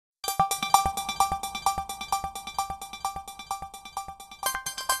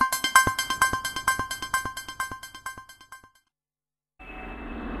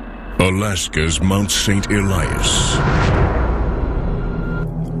Alaska's Mount St. Elias.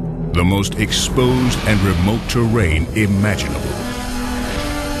 The most exposed and remote terrain imaginable.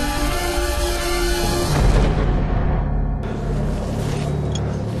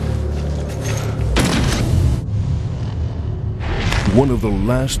 One of the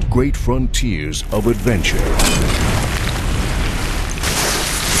last great frontiers of adventure.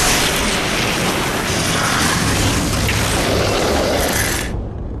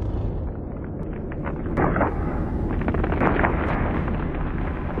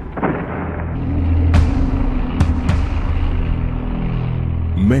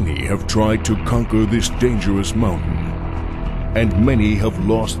 Many have tried to conquer this dangerous mountain, and many have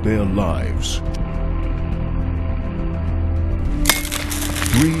lost their lives.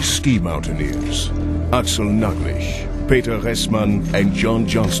 3 ski mountaineers, Axel Naglich, Peter Ressmann and John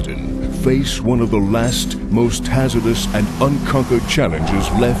Johnston, face one of the last, most hazardous and unconquered challenges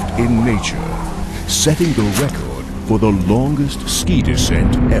left in nature, setting the record for the longest ski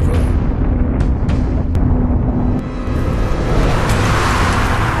descent ever.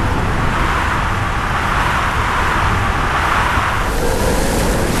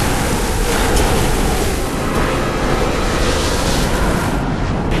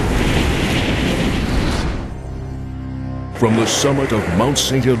 From the summit of Mount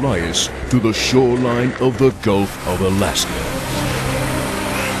St. Elias to the shoreline of the Gulf of Alaska.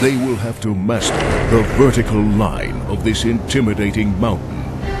 They will have to master the vertical line of this intimidating mountain.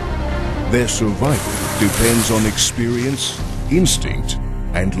 Their survival depends on experience, instinct,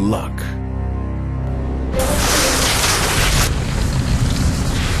 and luck.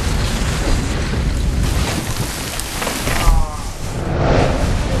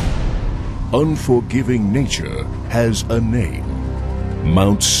 Unforgiving nature has a name: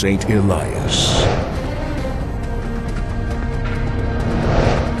 Mount St. Elias.